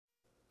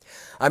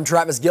I'm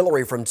Travis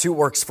Guillory from 2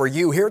 Works for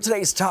You. Here are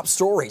today's top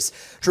stories.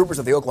 Troopers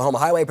of the Oklahoma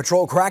Highway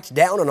Patrol cracked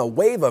down on a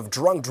wave of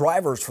drunk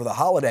drivers for the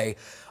holiday.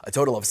 A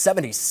total of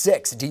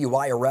 76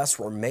 DUI arrests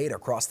were made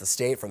across the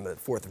state from the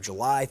 4th of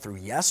July through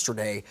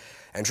yesterday.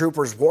 And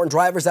troopers warned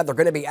drivers that they're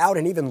going to be out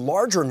in even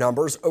larger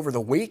numbers over the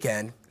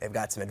weekend. They've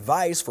got some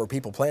advice for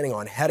people planning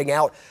on heading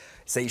out.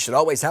 Say you should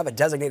always have a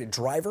designated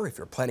driver if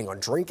you're planning on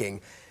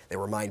drinking. They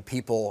remind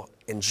people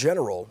in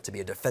general to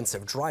be a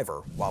defensive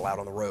driver while out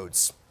on the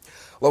roads.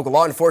 Local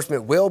law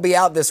enforcement will be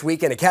out this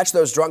weekend to catch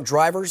those drunk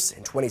drivers.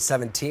 In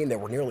 2017, there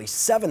were nearly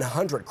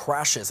 700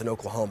 crashes in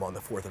Oklahoma on the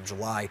 4th of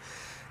July,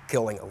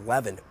 killing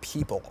 11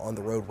 people on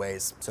the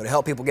roadways. So to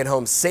help people get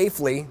home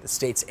safely, the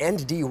state's End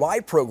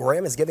DUI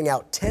program is giving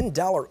out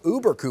 $10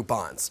 Uber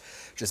coupons.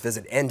 Just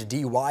visit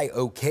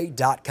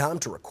endduyok.com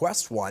to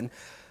request one.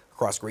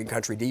 Across Green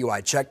Country,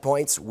 DUI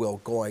checkpoints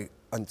will go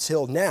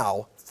until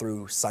now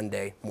through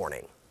Sunday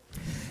morning.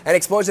 An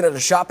explosion at a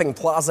shopping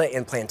plaza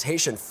in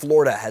Plantation,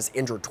 Florida has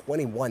injured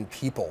 21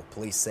 people.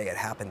 Police say it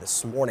happened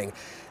this morning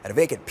at a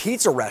vacant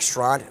pizza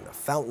restaurant in the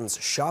Fountains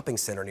Shopping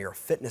Center near a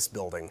fitness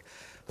building.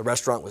 The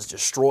restaurant was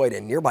destroyed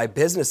and nearby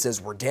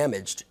businesses were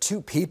damaged.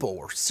 2 people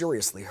were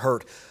seriously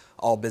hurt.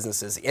 All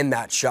businesses in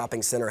that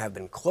shopping center have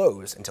been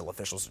closed until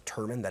officials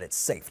determine that it's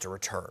safe to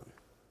return.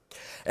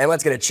 And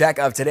let's get a check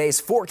of today's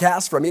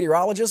forecast from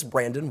meteorologist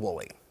Brandon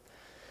Woolley.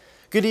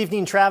 Good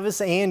evening, Travis,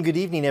 and good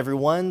evening,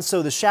 everyone.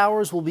 So the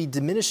showers will be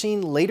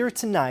diminishing later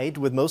tonight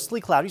with mostly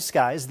cloudy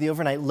skies. The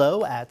overnight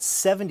low at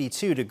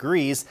 72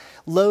 degrees.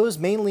 Lows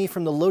mainly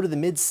from the low to the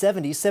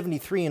mid-70s,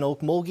 73 in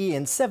Okmulgee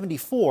and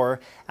 74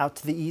 out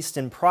to the east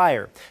and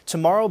Pryor.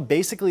 Tomorrow,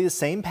 basically the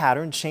same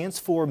pattern. Chance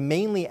for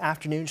mainly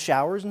afternoon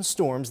showers and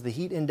storms. The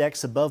heat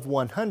index above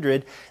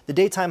 100. The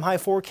daytime high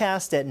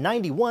forecast at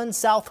 91.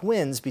 South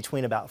winds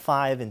between about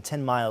 5 and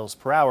 10 miles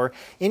per hour.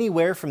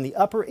 Anywhere from the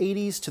upper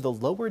 80s to the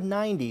lower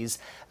 90s.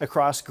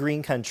 Across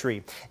Green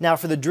Country. Now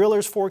for the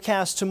drillers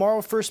forecast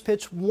tomorrow, first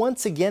pitch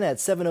once again at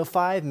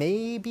 7:05,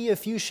 maybe a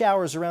few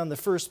showers around the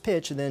first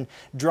pitch and then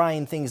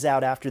drying things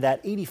out after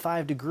that.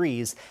 85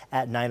 degrees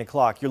at 9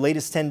 o'clock. Your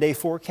latest 10-day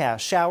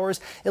forecast, showers,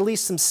 at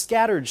least some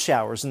scattered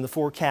showers in the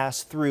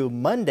forecast through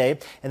Monday,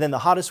 and then the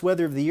hottest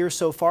weather of the year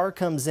so far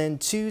comes in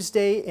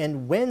Tuesday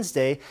and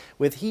Wednesday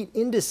with heat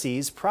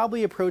indices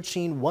probably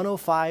approaching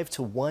 105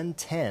 to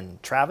 110.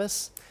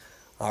 Travis?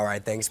 All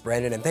right, thanks,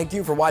 Brandon, and thank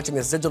you for watching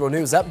this digital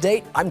news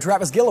update. I'm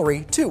Travis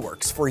Guillory, 2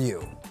 Works for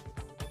You.